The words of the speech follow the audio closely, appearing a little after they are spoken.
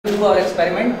to our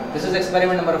experiment. This is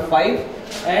experiment number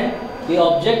 5, and the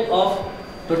object of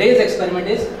today's experiment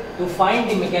is to find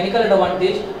the mechanical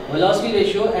advantage, velocity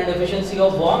ratio and efficiency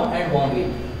of worm and worm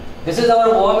wheel. This is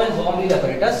our worm and worm wheel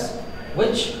apparatus,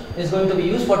 which is going to be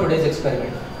used for today's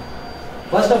experiment.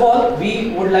 First of all,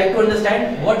 we would like to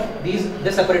understand what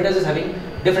this apparatus is having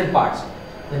different parts.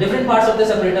 The different parts of this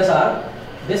apparatus are,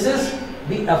 this is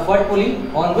the effort pulley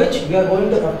on which we are going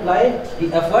to apply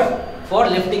the effort for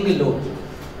lifting the load,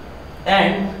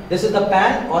 and this is the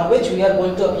pan on which we are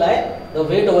going to apply the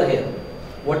weight over here.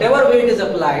 Whatever weight is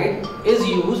applied is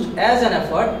used as an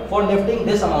effort for lifting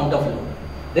this amount of load.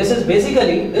 This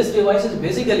device is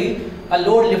basically a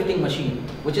load lifting machine,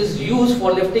 which is used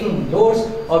for lifting loads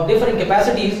of different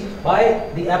capacities by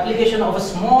the application of a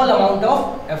small amount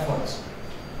of efforts.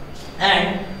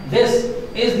 And this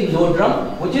is the load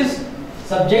drum, which is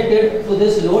subjected to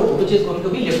this load, which is going to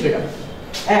be lifted up.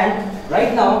 And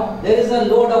right now there is a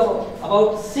load of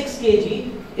about 6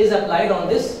 kg is applied on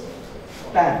this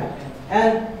pan,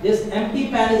 and this empty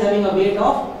pan is having a weight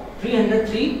of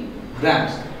 303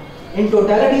 grams. In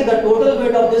totality, the total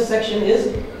weight of this section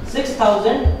is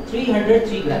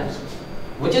 6,303 grams,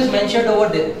 which is mentioned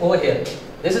over here.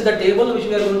 This is the table which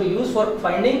we are going to use for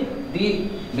finding the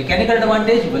mechanical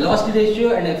advantage, velocity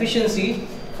ratio and efficiency,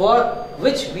 for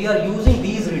which we are using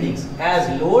these readings as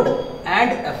load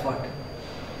and effort.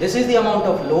 This is the amount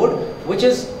of load which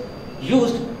is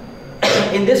used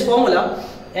in this formula,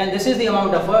 and this is the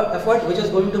amount of effort which is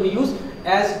going to be used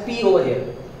as P over here.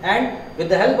 And with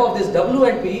the help of this W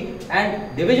and P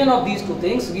and division of these two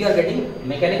things, we are getting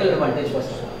mechanical advantage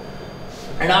first of all.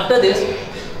 And after this,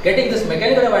 getting this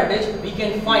mechanical advantage, we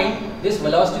can find this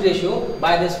velocity ratio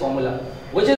by this formula.